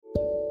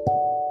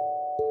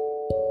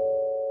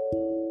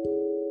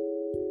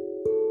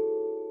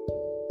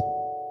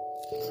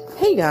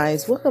Hey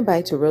guys, welcome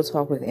back to Real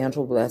Talk with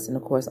Angela Bless. And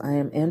of course, I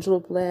am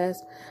Angela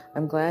Bless.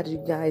 I'm glad you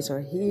guys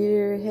are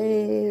here.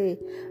 Hey,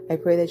 I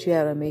pray that you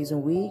had an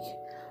amazing week.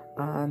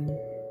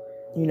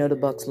 The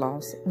Bucks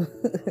lost.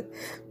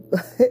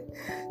 But,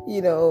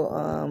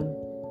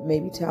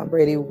 maybe Tom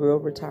Brady will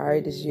retire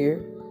this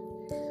year.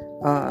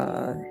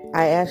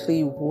 I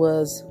actually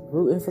was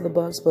rooting for the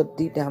Bucks, but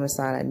deep down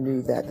inside, I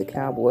knew that the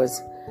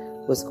Cowboys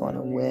was going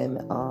to win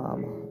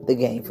the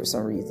game for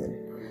some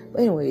reason.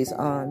 But anyways,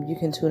 you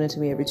can tune in to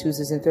me every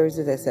Tuesdays and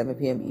Thursdays at 7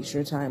 p.m.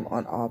 Eastern Time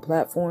on all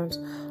platforms.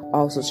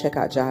 Also, check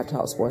out Jive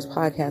Talk Sports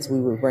Podcast.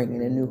 We will bring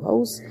in a new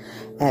host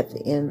at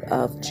the end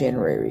of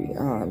January.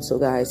 So,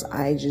 guys,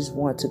 I just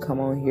want to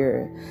come on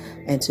here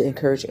and to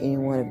encourage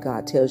anyone. If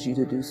God tells you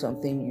to do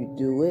something, you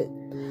do it.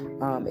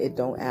 It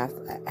don't have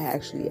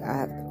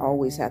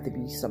always have to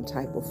be some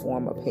type of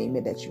form of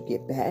payment that you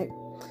get back.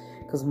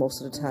 Because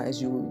most of the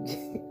times you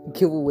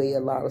give away a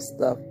lot of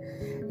stuff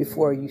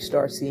before you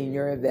start seeing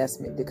your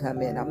investment to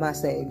come in. I'm not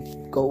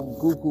saying go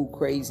goo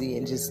crazy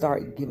and just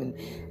start giving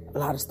a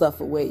lot of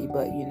stuff away,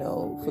 but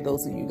for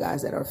those of you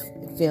guys that are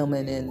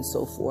filming and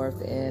so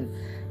forth and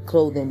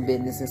clothing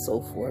business and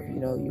so forth, you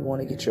want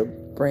to get your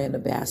brand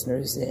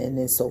ambassadors in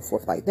and so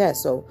forth like that.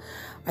 So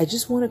I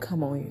just want to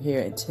come on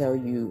here and tell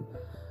you,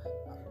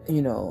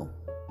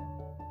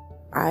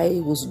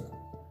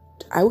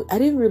 I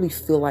didn't really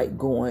feel like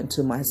going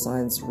to my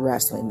son's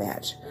wrestling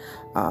match.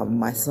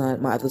 My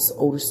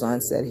older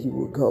son said he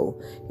would go.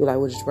 He was like,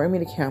 well, just bring me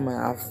the camera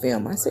and I'll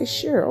film. I say,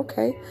 sure,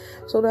 okay.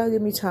 So that'll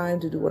give me time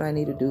to do what I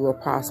need to do or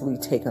possibly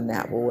take a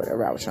nap or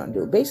whatever I was trying to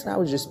do. Basically, I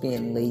was just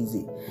being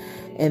lazy.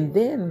 And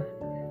then,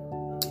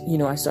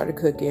 I started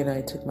cooking.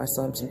 I took my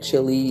son some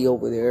chili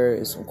over there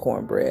and some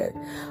cornbread.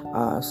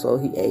 So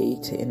he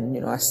ate and,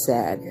 I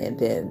sat. And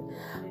then,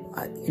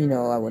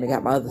 when I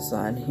got my other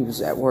son, he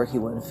was at work. He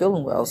wasn't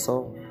feeling well.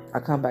 So I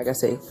come back. I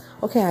say,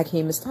 okay,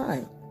 Hakeem, it's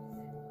time.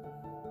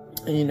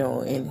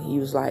 And he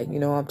was like,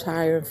 I'm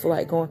tired and feel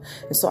like going.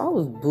 And so I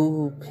was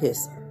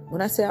pissed. When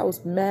I say I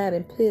was mad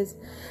and pissed.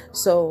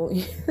 So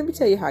let me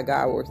tell you how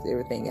God works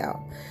everything out.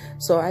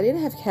 So I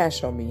didn't have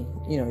cash on me.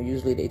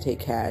 Usually they take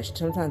cash.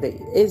 Sometimes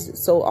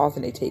it's so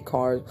often they take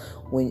cards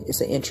when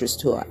it's an interest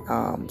to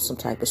some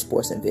type of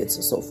sports events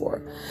and so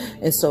forth.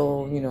 And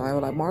so, I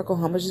was like, Marco,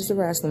 how much is the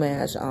wrestling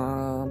match? You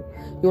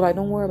were like,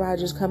 don't worry about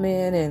it. Just come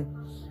in and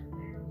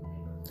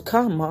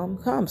come, Mom,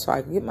 come. So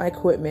I get my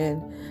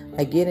equipment.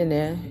 I get in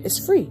there.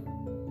 It's free.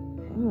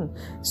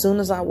 As soon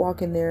as I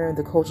walk in there,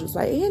 the coach was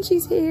like,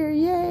 Angie's here.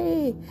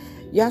 Yay.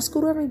 Y'all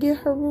scoot over and get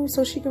her room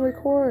so she can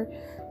record.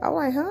 I'm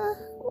like, huh?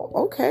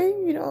 Okay.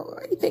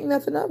 I didn't think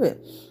nothing of it.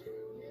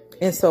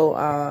 And so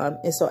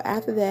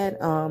after that,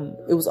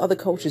 it was other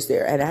coaches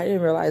there and I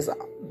didn't realize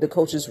the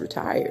coaches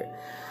retired.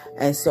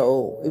 And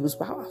so it was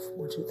about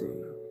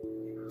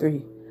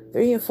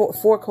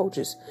 4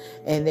 coaches.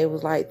 And they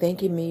was like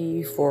thanking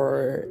me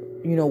for,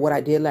 what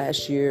I did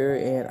last year.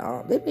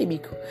 And, they made me,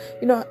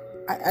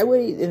 I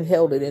waited and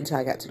held it until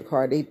I got to the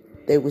car.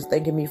 They was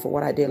thanking me for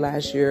what I did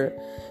last year,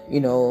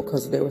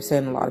 because they were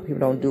saying a lot of people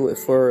don't do it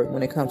for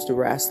when it comes to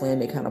wrestling.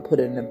 They kind of put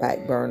it in the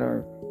back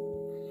burner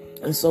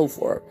and so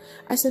forth.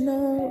 I said,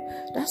 no,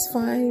 that's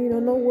fine.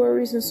 No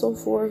worries and so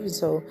forth. And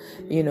so,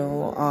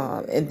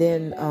 and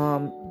then,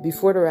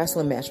 before the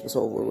wrestling match was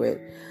over with,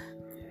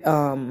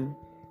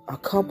 a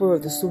couple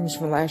of the students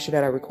from last year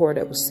that I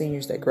recorded that was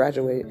seniors that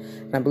graduated,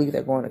 and I believe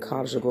they're going to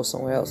college or go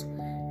somewhere else.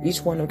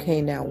 Each one of them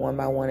came down one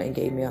by one and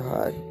gave me a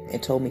hug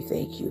and told me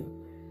thank you.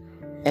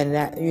 And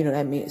that,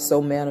 that means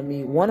so mad of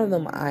me. One of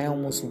them, I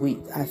almost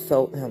wept. I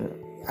felt him.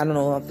 I don't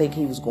know. I think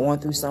he was going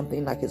through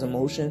something like his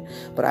emotion,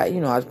 but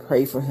I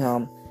prayed for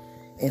him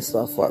and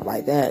stuff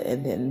like that.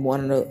 And then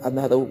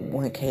another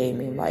one came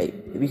and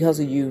like, because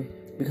of you,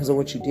 because of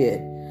what you did,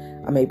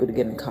 I'm able to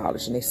get in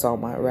college. And they saw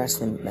my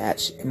wrestling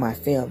match in my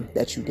film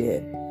that you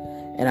did.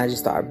 And I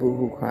just started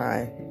boo-hoo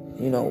crying.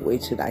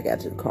 Wait till I got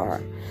to the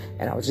car.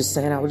 And I was just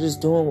saying, I was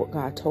just doing what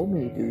God told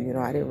me to do.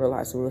 I didn't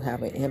realize it would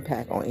have an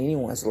impact on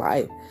anyone's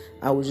life.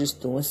 I was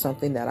just doing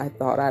something that I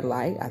thought I'd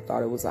like. I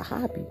thought it was a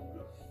hobby.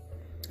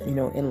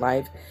 In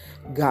life,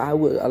 God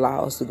would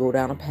allow us to go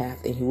down a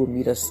path and he would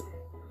meet us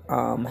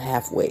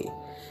halfway.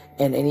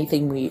 And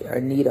anything we are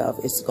in need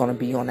of is going to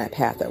be on that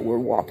path that we're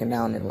walking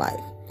down in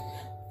life.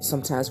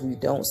 Sometimes we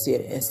don't see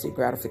an instant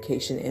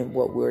gratification in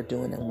what we're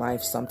doing in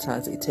life.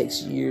 Sometimes it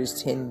takes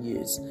years, 10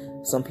 years.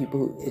 Some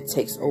people, it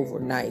takes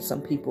overnight. Some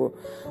people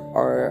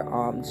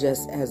are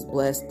just as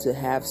blessed to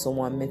have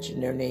someone mention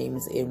their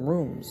names in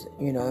rooms.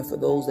 And for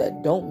those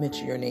that don't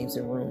mention your names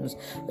in rooms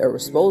that were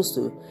supposed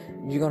to,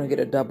 you're going to get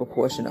a double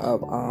portion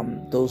of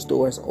those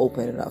doors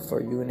opening up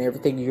for you. And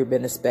everything you've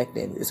been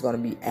expecting is going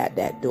to be at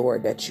that door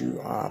that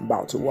you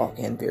about to walk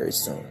in very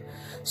soon.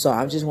 So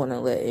I just want to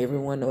let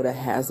everyone know that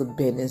has a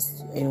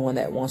business, anyone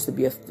that wants to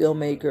be a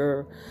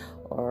filmmaker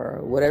or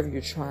whatever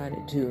you're trying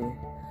to do,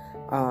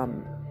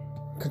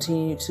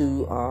 continue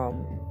to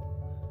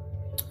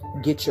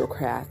get your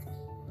craft,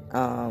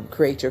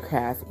 create your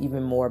craft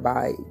even more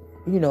by,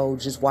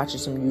 just watching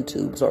some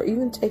YouTubes or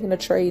even taking a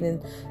trade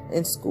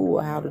in school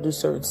how to do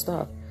certain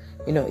stuff.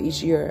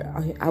 each year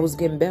I was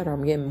getting better.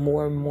 I'm getting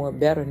more and more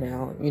better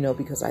now,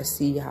 because I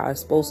see how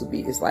it's supposed to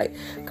be. It's like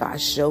God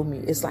showed me.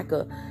 It's like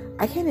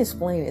I can't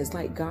explain it. It's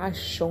like God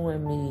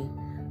showing me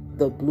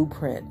the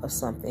blueprint of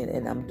something,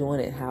 and I'm doing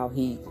it how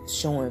He's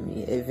showing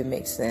me, if it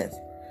makes sense.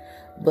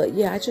 But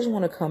yeah, I just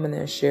want to come in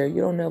there and share.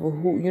 You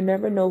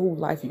never know who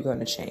life you're going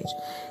to change.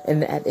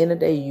 And at the end of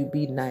the day, you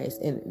be nice.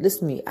 And listen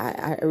to me,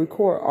 I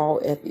record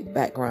all ethnic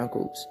background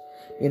groups.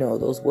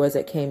 Those boys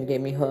that came and gave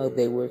me a hug,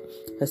 they were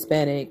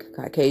Hispanic,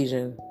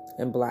 Caucasian,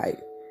 and Black.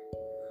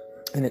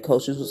 And the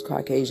coaches was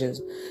Caucasians.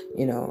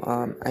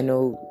 I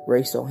know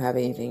race don't have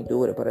anything to do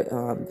with it, but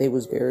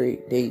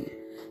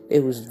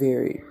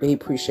they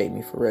appreciate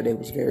me for real. They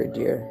was very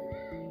dear.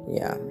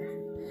 Yeah.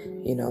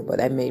 But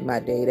that made my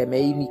day. That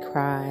made me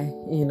cry,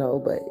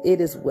 but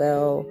it is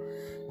well.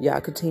 Y'all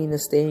continue to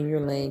stay in your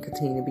lane,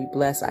 continue to be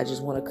blessed. I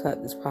just want to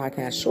cut this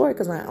podcast short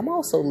because I'm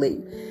also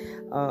late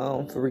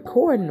for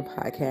recording the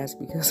podcast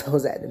because I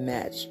was at the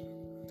match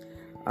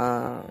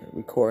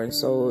recording.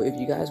 So if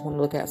you guys want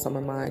to look at some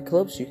of my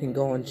clips, you can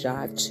go on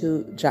Jive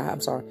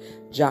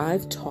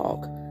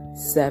Talk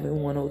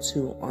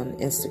 7102 on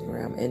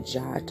Instagram and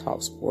Jive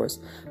Talk Sports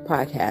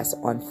Podcast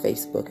on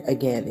Facebook.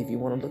 Again, if you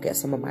want to look at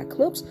some of my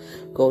clips,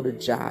 go to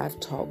Jive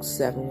Talk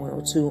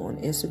 7102 on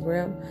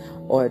Instagram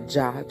or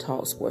Jive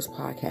Talk Sports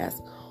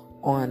Podcast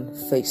on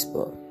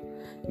Facebook.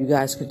 You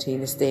guys continue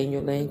to stay in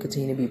your lane,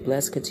 continue to be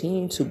blessed,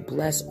 continue to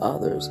bless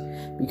others,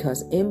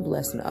 because in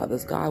blessing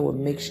others, God will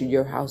make sure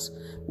your house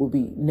will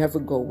be never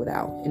go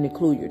without, and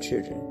include your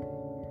children.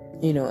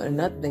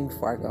 Another thing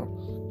before I go,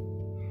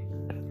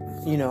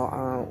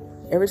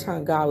 every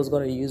time God was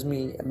going to use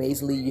me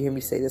amazingly, you hear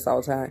me say this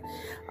all the time,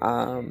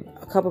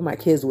 a couple of my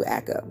kids would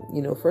act up.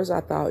 First I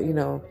thought,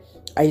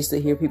 I used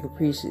to hear people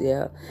preach,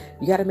 yeah,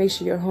 you got to make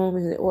sure your home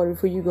is in order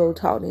before you go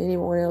talk to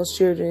anyone else's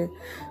children.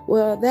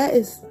 Well, that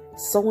is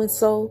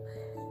so-and-so,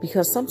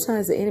 because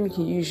sometimes the enemy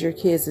can use your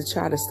kids to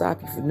try to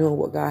stop you from doing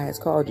what God has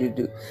called you to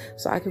do.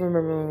 So I can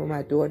remember when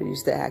my daughter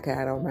used to act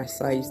out, or my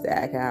son used to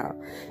act out,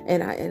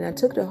 and I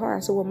took it to heart. I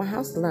said, well, my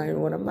house is not in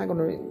order. I'm not going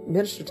to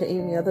minister to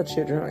any other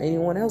children or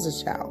anyone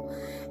else's child.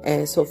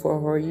 And so for a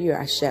whole year,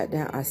 I shut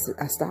down. I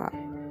stopped.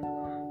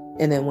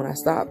 And then when I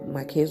stopped,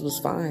 my kids was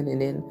fine.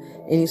 And then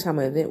anytime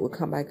an event would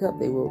come back up,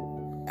 they would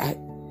act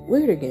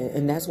weird again.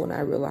 And that's when I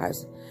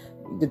realized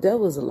the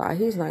devil is a lie.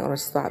 He's not going to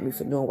stop me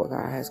from doing what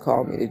God has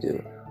called me to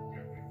do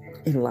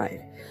in life.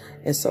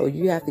 And so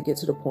you have to get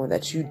to the point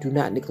that you do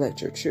not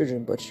neglect your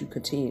children, but you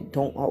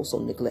don't also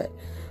neglect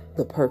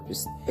the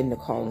purpose and the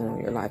calling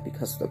on your life,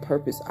 because the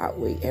purpose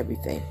outweighs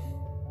everything.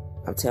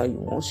 I'm telling you,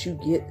 once you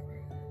get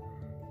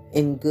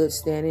in good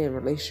standing and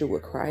relationship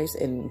with Christ,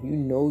 and you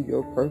know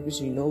your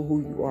purpose, you know who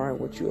you are and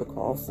what you are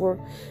called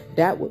for,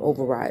 that would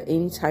override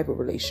any type of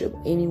relationship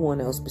with anyone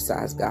else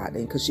besides God.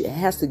 And because it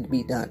has to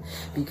be done,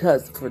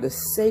 because for the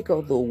sake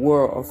of the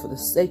world, or for the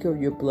sake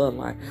of your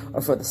bloodline,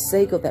 or for the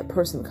sake of that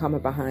person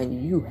coming behind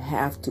you, you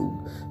have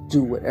to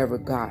do whatever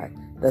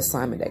the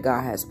assignment that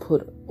God has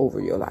put over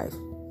your life.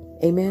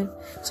 Amen.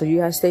 So you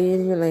guys stay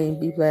in your lane,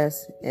 be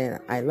blessed, and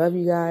I love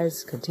you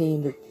guys.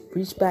 Continue to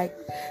reach back.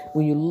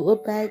 When you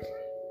look back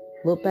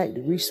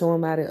to reach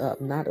somebody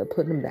up, not to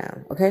put them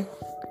down. Okay?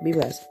 Be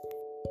blessed.